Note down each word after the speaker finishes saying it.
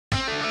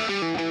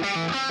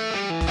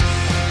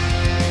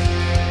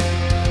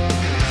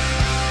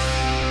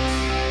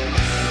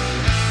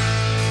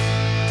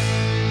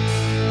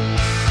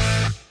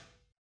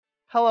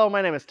Hello,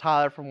 my name is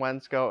Tyler from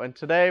Wensco, and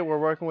today we're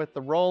working with the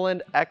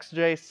Roland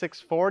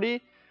XJ-640.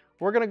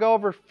 We're going to go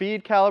over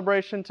feed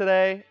calibration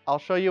today. I'll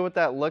show you what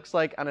that looks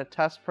like on a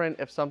test print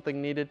if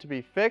something needed to be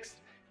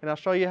fixed, and I'll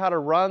show you how to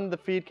run the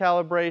feed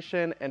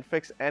calibration and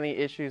fix any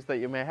issues that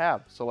you may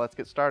have. So let's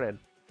get started.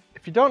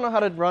 If you don't know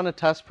how to run a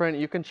test print,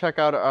 you can check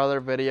out our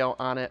other video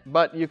on it,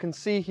 but you can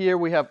see here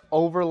we have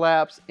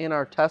overlaps in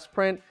our test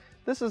print.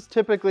 This is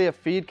typically a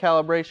feed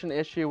calibration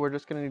issue. We're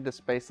just going to need to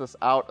space this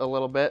out a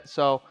little bit.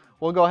 So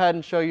we'll go ahead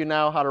and show you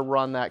now how to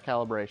run that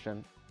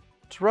calibration.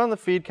 To run the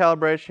feed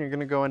calibration, you're going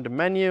to go into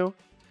menu,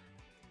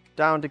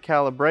 down to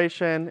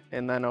calibration,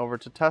 and then over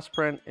to test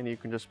print, and you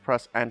can just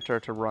press enter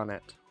to run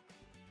it.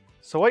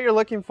 So what you're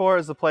looking for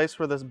is the place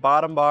where this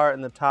bottom bar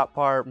and the top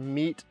bar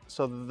meet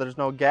so that there's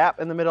no gap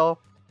in the middle.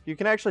 You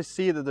can actually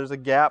see that there's a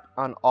gap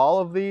on all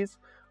of these.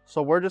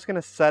 So we're just going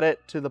to set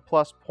it to the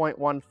plus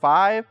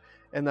 0.15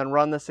 and then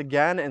run this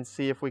again and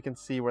see if we can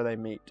see where they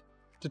meet.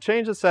 To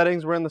change the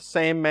settings, we're in the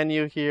same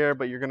menu here,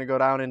 but you're going to go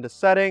down into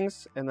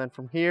settings, and then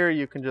from here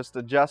you can just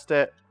adjust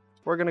it.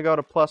 We're going to go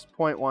to plus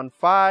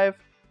 0.15.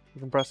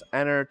 You can press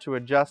enter to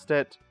adjust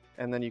it,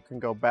 and then you can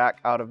go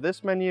back out of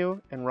this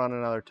menu and run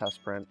another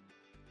test print.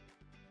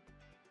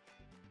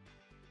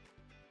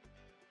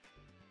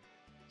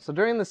 So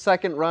during the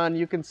second run,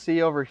 you can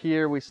see over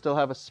here we still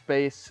have a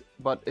space,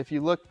 but if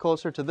you look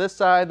closer to this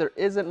side, there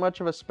isn't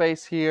much of a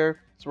space here.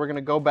 So we're going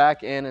to go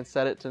back in and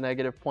set it to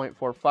negative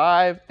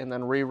 0.45 and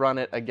then rerun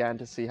it again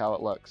to see how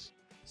it looks.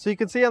 So you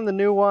can see on the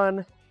new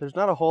one, there's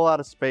not a whole lot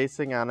of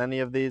spacing on any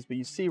of these, but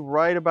you see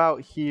right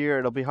about here,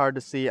 it'll be hard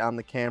to see on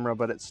the camera,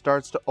 but it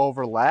starts to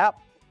overlap.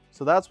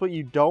 So that's what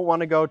you don't want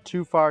to go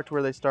too far to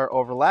where they start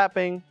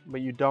overlapping,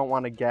 but you don't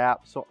want a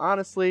gap. So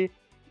honestly,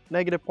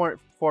 negative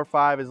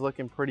 0.45 is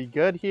looking pretty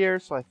good here,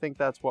 so I think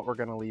that's what we're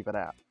going to leave it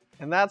at.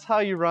 And that's how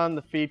you run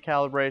the feed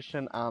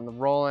calibration on the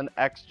Roland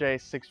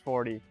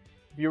XJ-640.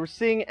 If you were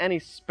seeing any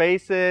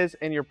spaces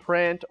in your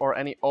print or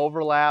any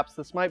overlaps,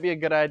 this might be a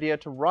good idea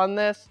to run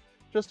this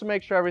just to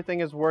make sure everything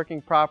is working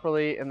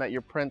properly and that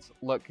your prints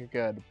look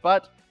good.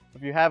 But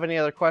if you have any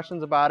other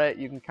questions about it,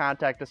 you can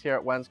contact us here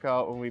at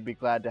Wensco and we'd be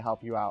glad to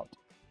help you out.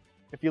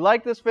 If you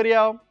like this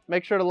video,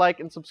 make sure to like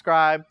and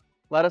subscribe.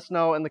 Let us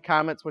know in the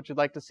comments what you'd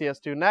like to see us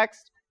do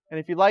next. And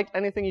if you liked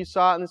anything you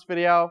saw in this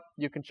video,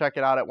 you can check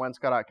it out at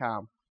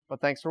wensco.com.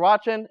 But thanks for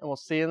watching, and we'll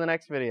see you in the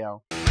next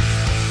video.